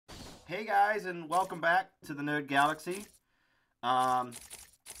Hey guys, and welcome back to the Nerd Galaxy.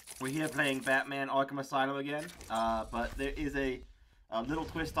 We're here playing Batman Arkham Asylum again, but there is a little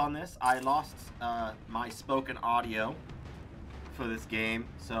twist on this. I lost my spoken audio for this game,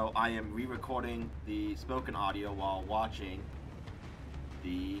 so I am re-recording the spoken audio while watching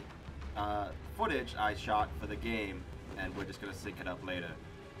the footage I shot for the game, and we're just going to sync it up later.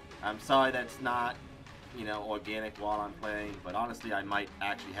 I'm sorry that's not, organic while I'm playing, but honestly, I might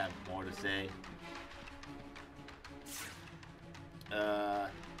actually have more to say.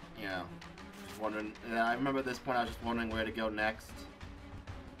 Just wondering. I remember at this point I was just wondering where to go next.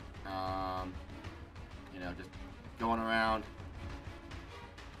 Just going around,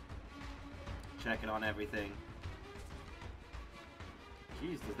 checking on everything.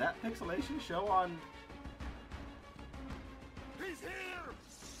 Jeez, does that pixelation show on? He's here!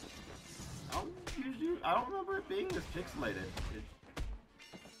 I don't remember it being this pixelated.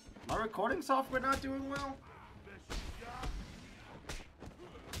 My recording software not doing well?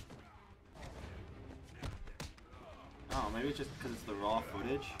 Oh, maybe it's just because it's the raw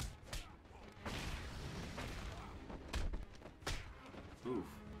footage. Oof.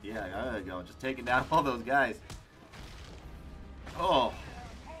 Yeah, there you go. Just taking down all those guys. Oh.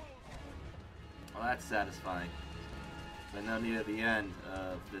 Well, that's satisfying. But no, near the end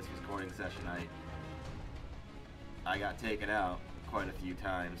of this recording session, I got taken out quite a few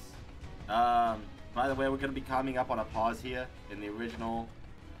times. By the way, we're going to be coming up on a pause here. In the original,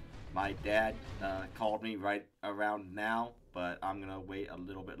 my dad called me right around now, but I'm going to wait a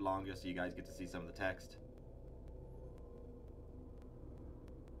little bit longer so you guys get to see some of the text.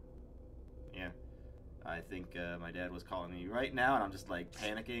 Yeah, I think my dad was calling me right now, and I'm just like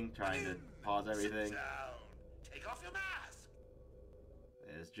panicking, trying to pause everything. Take off your mask.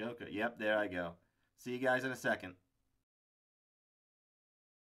 There's Joker. Yep, there I go. See you guys in a second.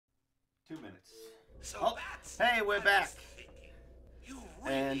 2 minutes. So Oh, that's hey, we're back. You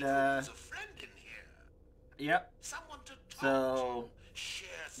really And, could use a friend in here. Yep. Someone to talk So, to, share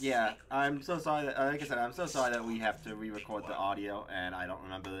yeah, secrets I'm so sorry that, like I said, I'm so sorry that we have to re-record the audio, and I don't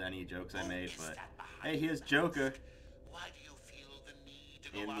remember any jokes I made, but hey, here's Joker Why do you feel the need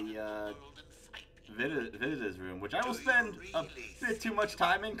to go out in in the the world and fight? visitor's room, which I will spend a bit too much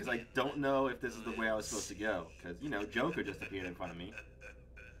time in because I don't know if this is the way I was supposed to go, because, Joker just appeared in front of me.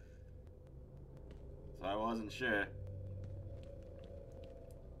 So I wasn't sure.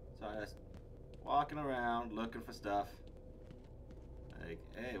 So I was walking around looking for stuff. Like,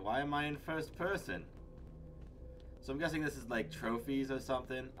 hey, why am I in first person? So I'm guessing this is like trophies or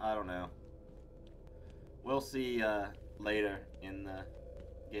something. I don't know. We'll see later in the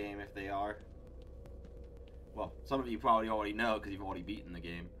game if they are. Well, some of you probably already know because you've already beaten the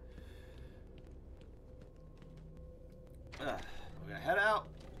game. We're gonna head out.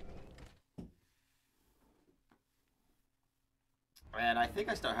 And I think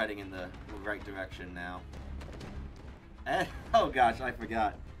I start heading in the right direction now. And, oh gosh, I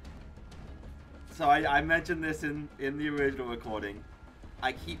forgot. So I mentioned this in the original recording.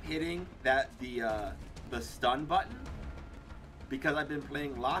 I keep hitting the stun button because I've been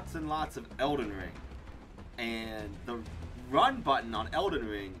playing lots and lots of Elden Ring. And the run button on Elden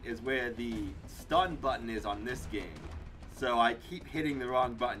Ring is where the stun button is on this game. So I keep hitting the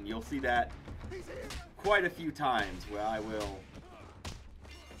wrong button. You'll see that quite a few times where I will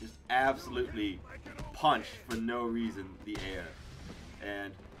just absolutely punch for no reason the air.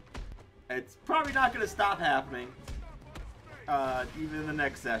 And it's probably not going to stop happening even in the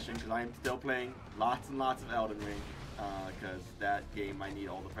next session, because I am still playing lots and lots of Elden Ring, because that game I need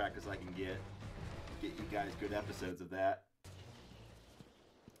all the practice I can get you guys good episodes of that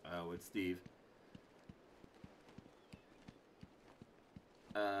with Steve.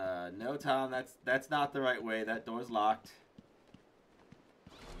 No, Tom, that's not the right way. That door's locked.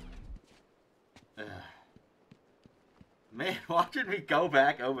 Man, watching me go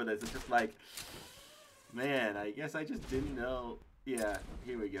back over this, it's just like, man, I guess I just didn't know. Yeah,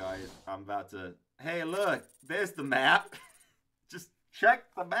 here we go. I'm about to, hey, look, there's the map. Just check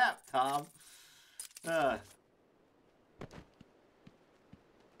the map, Tom. Oh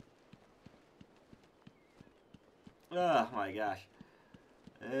my gosh.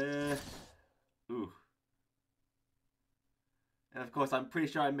 Ooh. And of course, I'm pretty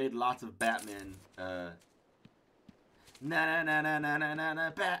sure I made lots of Batman, na na na na na na na na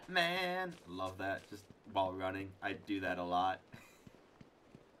Batman. Love that. Just while running, I do that a lot.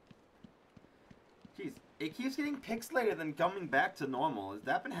 Jeez, it keeps getting pixelated and coming back to normal. Has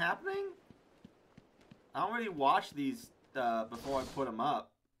that been happening? I don't really watch these before I put them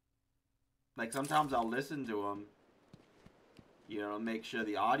up. Like sometimes I'll listen to them, you know, make sure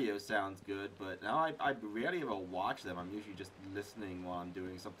the audio sounds good. But now I rarely ever watch them. I'm usually just listening while I'm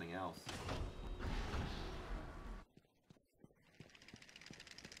doing something else.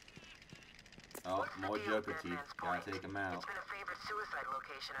 Oh, more Joker teeth. Gotta take them out. It's been a favorite suicide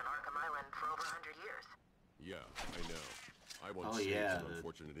location in Arkham Island for over 100 years. Yeah, I know. I once saved an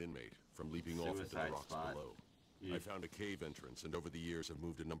unfortunate inmate from leaping off into the rocks below. I found a cave entrance, and over the years have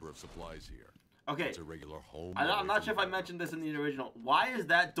moved a number of supplies here. Okay. It's a regular home. I'm not sure if I mentioned this in the original. Why is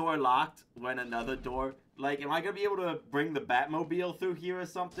that door locked when another door... Like, am I going to be able to bring the Batmobile through here or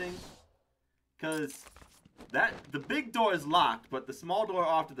something? Because the big door is locked, but the small door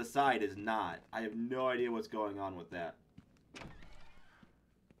off to the side is not. I have no idea what's going on with that.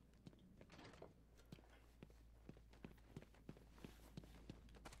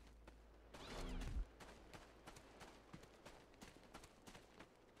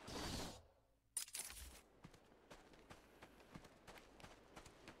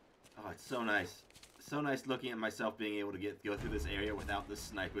 Oh, it's so nice. So nice looking at myself being able to go through this area without the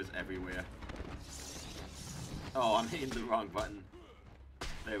snipers everywhere. Oh, I'm hitting the wrong button.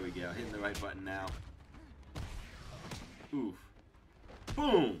 There we go. Hitting the right button now. Oof.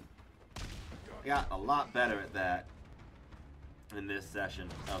 Boom! I got a lot better at that in this session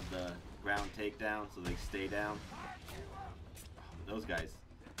of the ground takedown, so they stay down. Oh, those guys.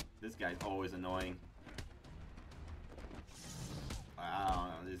 This guy's always annoying. I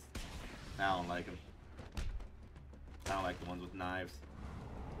don't know. I don't like them. I don't like the ones with knives.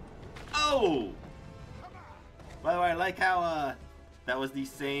 Oh! By the way, I like how that was the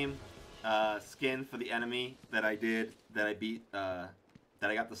same skin for the enemy that I did, that I beat, that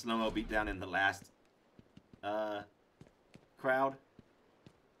I got the slow-mo beat down in the last crowd.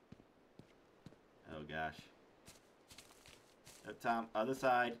 Oh gosh. Tom, other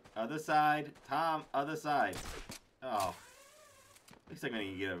side, Tom, other side. Oh. Looks like I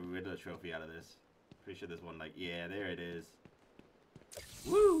can get a Riddler trophy out of this. Pretty sure there's one like, yeah, there it is.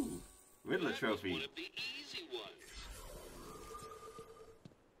 Woo! Riddler trophy. One of the easy ones.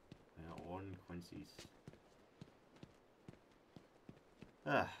 One Quincy's.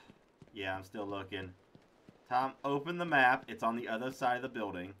 Yeah, I'm still looking. Tom, open the map. It's on the other side of the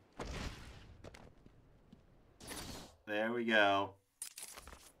building. There we go.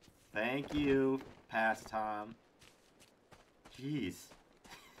 Thank you, Pass Tom. Jeez.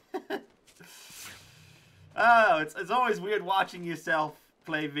 Oh, it's always weird watching yourself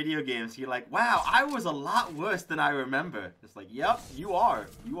play video games. You're like, wow, I was a lot worse than I remember. It's like, yep, you are.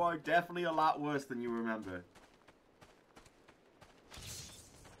 You are definitely a lot worse than you remember.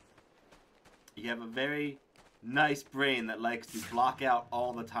 You have a very nice brain that likes to block out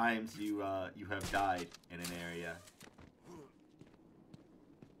all the times you have died in an area.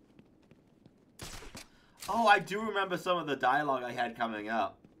 Oh, I do remember some of the dialogue I had coming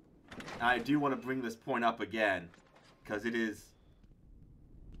up. And I do want to bring this point up again, because it is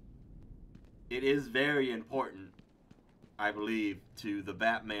very important, I believe, to the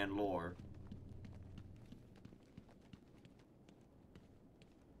Batman lore.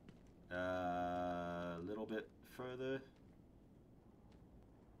 A little bit further.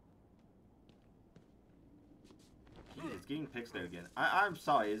 Jeez, it's getting pixelated again. I'm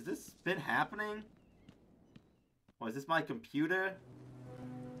sorry, has this been happening? Or is this my computer?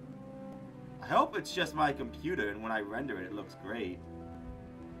 I hope it's just my computer, and when I render it, it looks great.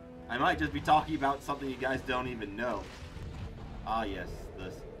 I might just be talking about something you guys don't even know. Ah yes,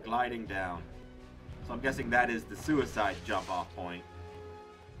 the gliding down. So I'm guessing that is the suicide jump-off point.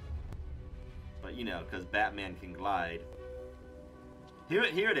 But you know, because Batman can glide. Here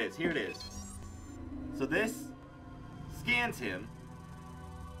it is, here it is. So this scans him,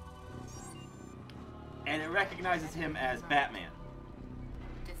 and it recognizes him as Batman.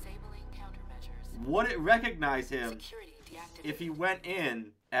 Disabling countermeasures. Would it recognize him Security deactivated. if he went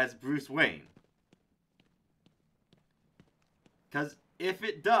in as Bruce Wayne? Because if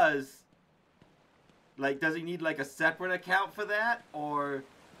it does, like, does he need like a separate account for that, or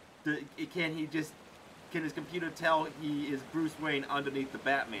can his computer tell he is Bruce Wayne underneath the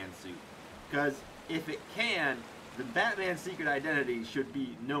Batman suit? Because if it can, then Batman's secret identity should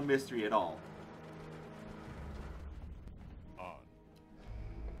be no mystery at all.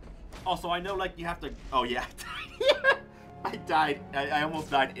 Also, I know, like, you have to... Oh, yeah, I died. I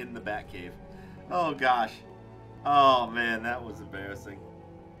almost died in the Batcave. Oh, gosh. Oh, man, that was embarrassing.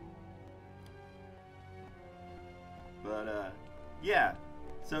 But, yeah.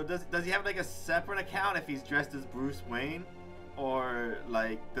 So, does he have, like, a separate account if he's dressed as Bruce Wayne? Or,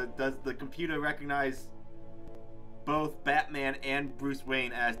 like, does the computer recognize both Batman and Bruce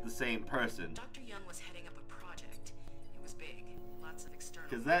Wayne as the same person? Dr. Young was heading up a project. It was big.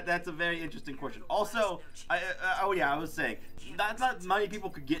 Because that's a very interesting question. Also, oh yeah, I was saying, not many people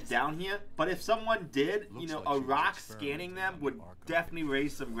could get down here, but if someone did, you know, a rock scanning them would definitely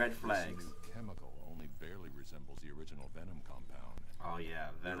raise some red flags. Chemical only barely resembles the original venom compound. Oh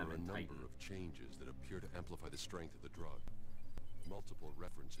yeah, venom and There are a Titan. number of changes that appear to amplify the strength of the drug. Multiple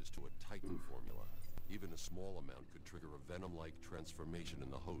references to a Titan formula. Even a small amount could trigger a venom-like transformation in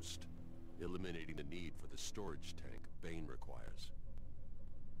the host, eliminating the need for the storage tank Bane requires.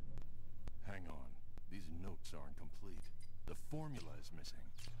 Hang on. These notes aren't complete. The formula is missing.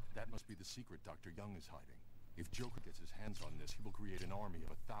 That must be the secret Dr. Young is hiding. If Joker gets his hands on this, he will create an army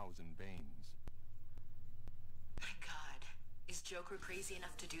of 1,000 Banes. My God. Is Joker crazy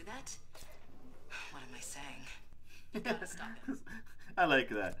enough to do that? What am I saying? You gotta stop it. I like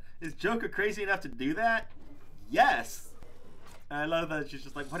that. Is Joker crazy enough to do that? Yes! And I love that she's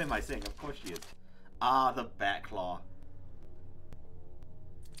just like, what am I saying? Of course she is. Ah, the Batclaw.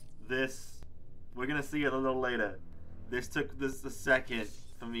 This, we're gonna see it a little later. This took a second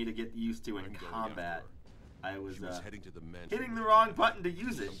for me to get used to in combat. I was hitting the wrong button to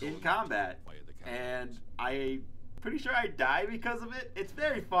use it in combat. And I'm pretty sure I died because of it. It's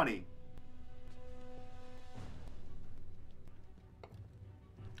very funny.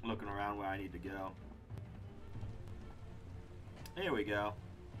 Looking around where I need to go. Here we go.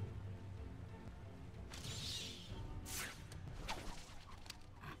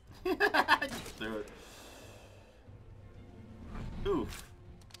 Just threw it. Oof.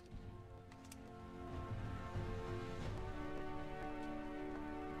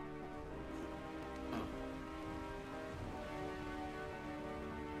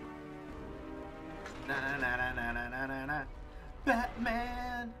 Na na na na na na na na.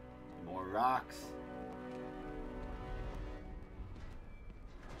 Batman! More rocks.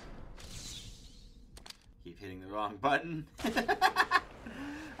 Keep hitting the wrong button.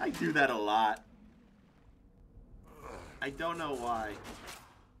 I do that a lot. I don't know why.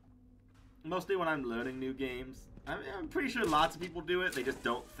 Mostly when I'm learning new games. I'm pretty sure lots of people do it, they just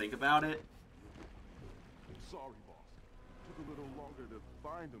don't think about it. Sorry, boss. Took a little longer to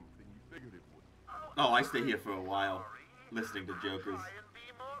find them than you figured it would. Oh, I stay here for a while, listening to Joker's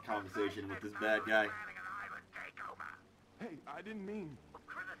conversation with this bad guy. Hey, I didn't mean...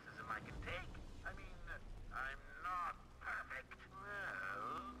 Criticism I can take. I mean, I'm not perfect.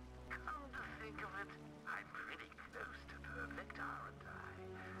 Well, come to think of it, I'm pretty close to perfect, aren't I?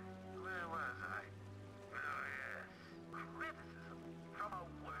 Where was I? Oh, yes. Criticism from a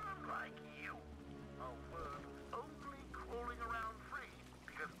worm like you. A worm only crawling around free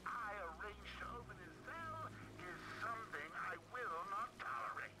because I arranged to open his cell is something I will not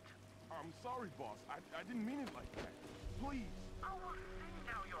tolerate. I'm sorry, boss. I didn't mean it like that. Please. Oh, well, see,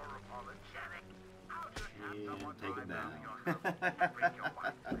 now you're apologetic. I'll just have someone Take it drive down. around your house and break your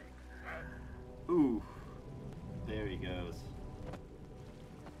wife's legs. Ooh. There he goes.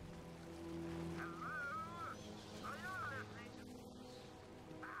 Hello? Are you listening?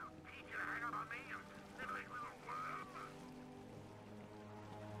 Now, he can hang up on me, you silly little worm.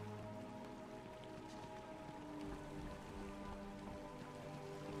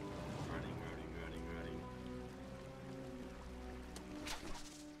 Running.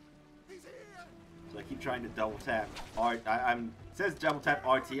 So I keep trying to double tap R. I'm it says double tap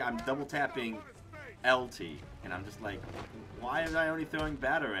RT. I'm double tapping LT, and I'm just like, why am I only throwing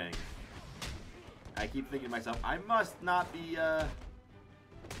batarangs? I keep thinking to myself, I must not be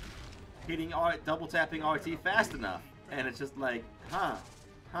hitting double tapping RT fast enough, and it's just like,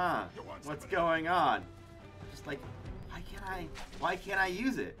 what's going on? Just like, why can't I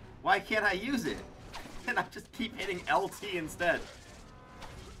use it? Why can't I use it? And I just keep hitting LT instead.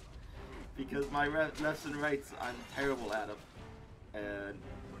 Because my lefts and rights, I'm terrible at them. And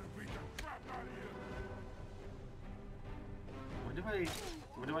when do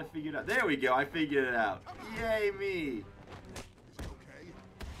I figure it out? There we go, I figured it out. Yay me!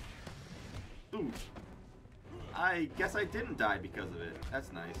 Ooh. I guess I didn't die because of it.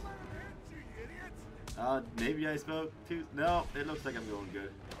 That's nice. Maybe I spoke too. No, it looks like I'm going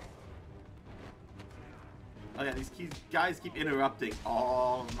good. Oh yeah, these guys keep interrupting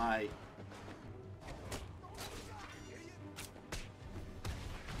all of my...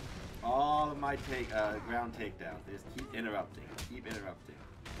 all of my ground takedowns. They just keep interrupting.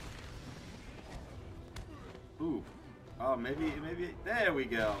 Ooh. Oh, maybe, there we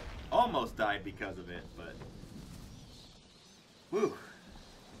go. Almost died because of it, but... Woo.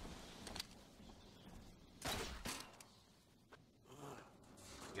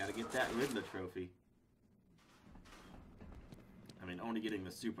 Gotta get that Riddler trophy. I mean, only getting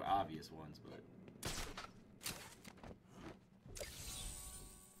the super obvious ones, but...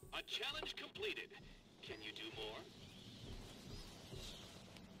 A challenge completed. Can you do more?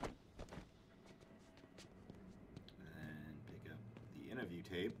 And pick up the interview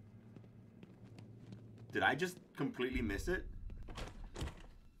tape. Did I just completely miss it?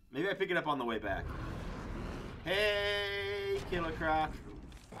 Maybe I pick it up on the way back. Hey, Killer Croc.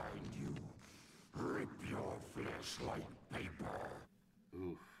 Find you. Rip your flesh like paper.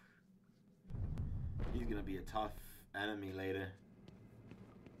 Oof. He's gonna be a tough enemy later.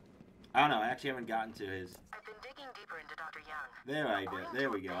 I don't know, I actually haven't gotten to his... I've been digging deeper into Dr. Young. There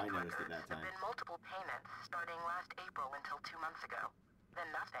we go, I noticed it that time. There have been multiple payments starting last April until 2 months ago.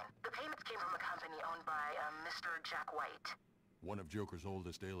 Then nothing. The payments came from a company owned by Mr. Jack White. One of Joker's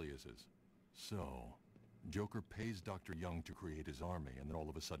oldest aliases. So, Joker pays Dr. Young to create his army, and then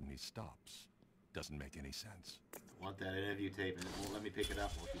all of a sudden he stops. Doesn't make any sense. I want that interview tape, and it won't let me pick it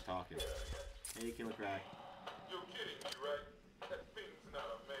up while she's talking. Hey, Killer Croc. You're kidding me, right? That thing's not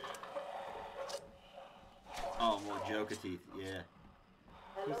a man. Oh, more Joker teeth, yeah.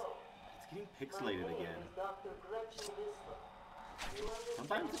 It's getting pixelated again.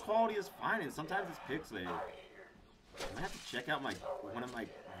 Sometimes the quality is fine, and sometimes it's pixelated. I might have to check out one of my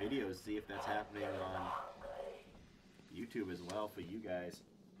videos, see if that's happening on YouTube as well for you guys.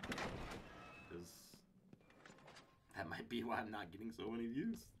 Because that might be why I'm not getting so many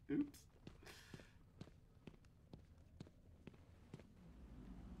views. Oops.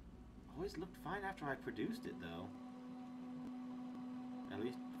 Always looked fine after I produced it, though. At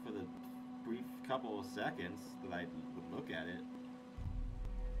least for the brief couple of seconds that I would look at it.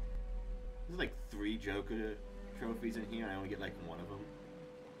 There's like 3 Joker trophies in here, and I only get like 1 of them.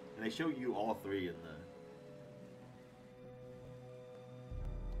 And they show you all 3 in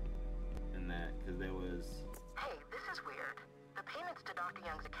that, because there was... Hey, this is weird. The payments to Dr.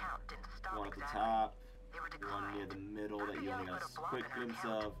 Young's account didn't stop one at the exactly. top, They were one near declined. the middle that you only got a quick glimpse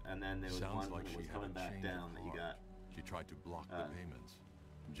of, and then there was Sounds one like that was she coming had a back chain down of that you thought. got. She tried to block the payments.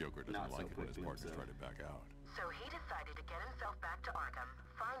 Joker not doesn't so like it when his quick partners glimpse try to back out. So he decided to get himself back to Arkham,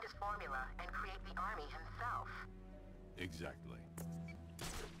 find his formula, and create the army himself. Exactly.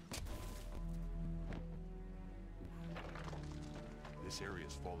 This area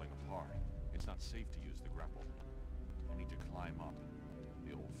is falling apart. It's not safe to use the grapple. I need to climb up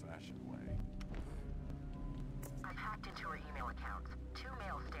the old-fashioned way. I've hacked into her email accounts. 2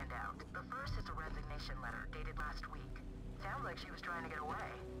 mails stand out. The first is a resignation letter dated last week. Sounds like she was trying to get away.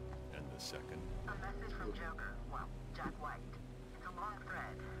 And the second? A message from Joker. Well, Jack White. It's a long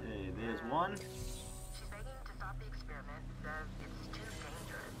thread. Hey, there's one. She's begging to stop the experiment. Says it's too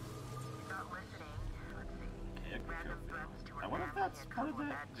dangerous. He's not listening. Let's see. Random threats to her I wonder if family that's and part of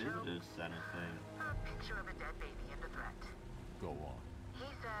couple that bad visitor jokes. center thing. A picture of a dead baby and a threat. Go on. He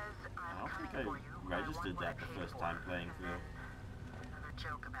says, I I'm don't coming think I for you. registered I want that what I the paid first for. time playing And through. then another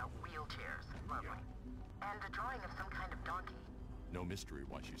joke about wheelchairs. Lovely. And a drawing of some kind of donkey. No mystery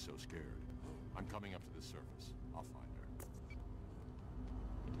why she's so scared. I'm coming up to the surface. I'll find her.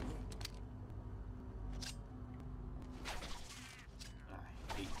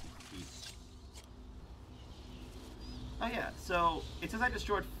 I hate these. Oh yeah, so it says I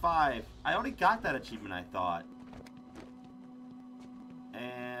destroyed 5. I already got that achievement, I thought.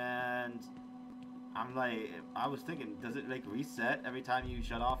 And I'm like, I was thinking, does it like reset every time you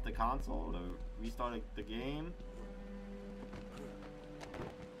shut off the console or restart the game?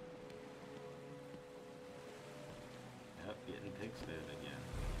 Yep, getting pixelated again.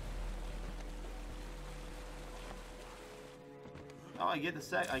 Oh, I get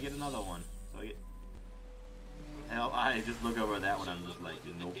another one. So I get. Hell, I just look over at that one. I'm just like,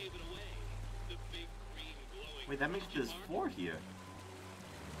 nope. Gave it away. The big green glowing Wait, that means there's 4 here.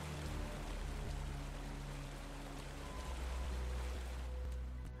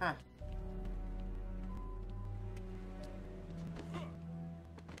 Huh.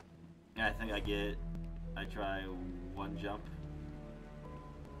 Yeah, I think I try 1 jump.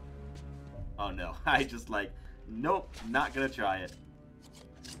 Oh no, I just like, nope, not gonna try it.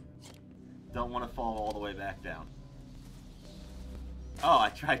 Don't want to fall all the way back down. Oh, I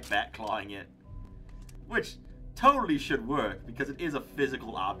tried back clawing it. Which totally should work, because it is a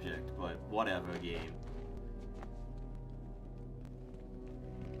physical object, but whatever, game.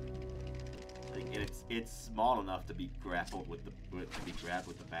 Like, it's small enough to be grappled with grabbed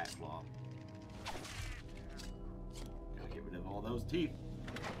with the back claw. Gotta get rid of all those teeth.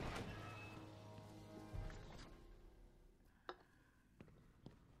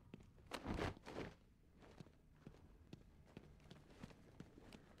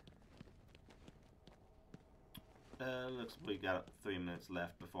 Looks like we got 3 minutes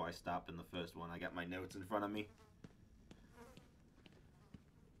left before I stop in the first one. I got my notes in front of me.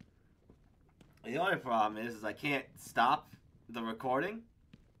 The only problem is I can't stop the recording.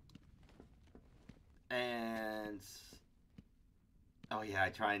 And... oh yeah, I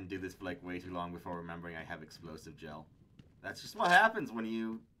try and do this for like way too long before remembering I have explosive gel. That's just what happens when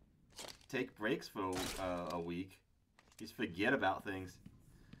you take breaks for a week. You just forget about things.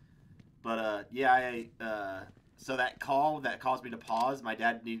 But yeah, so that call that caused me to pause, my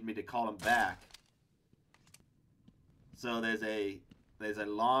dad needed me to call him back. So there's a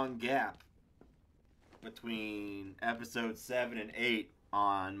long gap between episode 7 and 8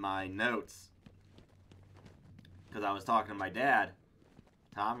 on my notes. Because I was talking to my dad.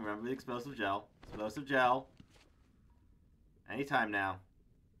 Tom, remember the explosive gel. Explosive gel. Anytime now.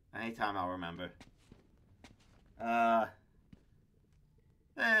 Anytime I'll remember.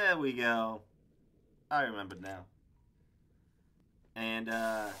 There we go. I remembered now. And,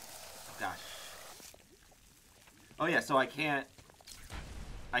 gosh. Oh yeah, so I can't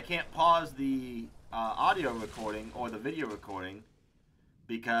pause the audio recording or the video recording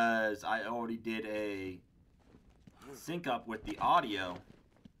because I already did a sync up with the audio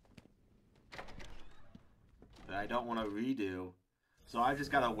that I don't want to redo. So I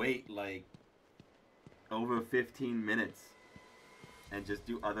just gotta wait like over 15 minutes and just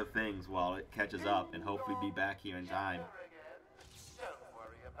do other things while it catches up and hopefully be back here in time.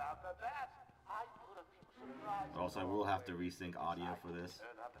 Also, I will have to resync audio for this.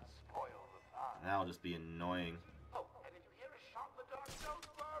 That'll just be annoying.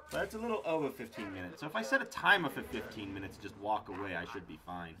 But it's a little over 15 minutes. So if I set a timer for 15 minutes, just walk away, I should be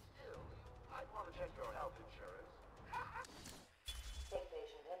fine.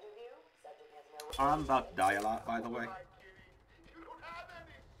 I'm about to die a lot, by the way.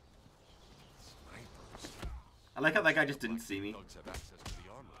 I like how that guy just didn't see me.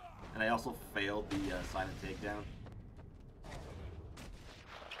 And I also failed the silent takedown.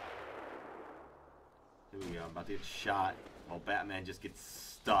 Here we go, I'm about to get shot while Batman just gets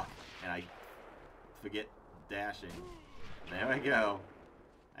stuck and I forget dashing. There I go.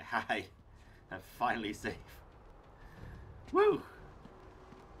 I hide. I'm finally safe. Woo!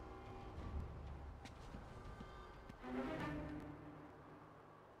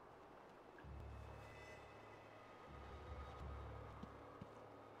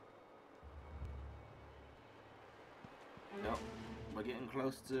 Nope. We're getting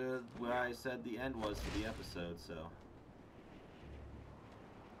close to where I said the end was for the episode, so...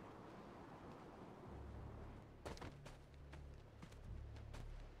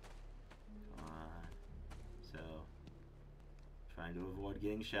 come on. So... trying to avoid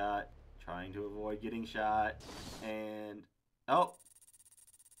getting shot. Trying to avoid getting shot. And... oh!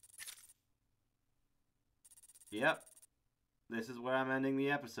 Yep. This is where I'm ending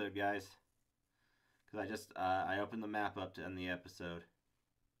the episode, guys. Because I just, I opened the map up to end the episode.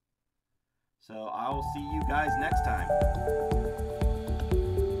 So, I will see you guys next time.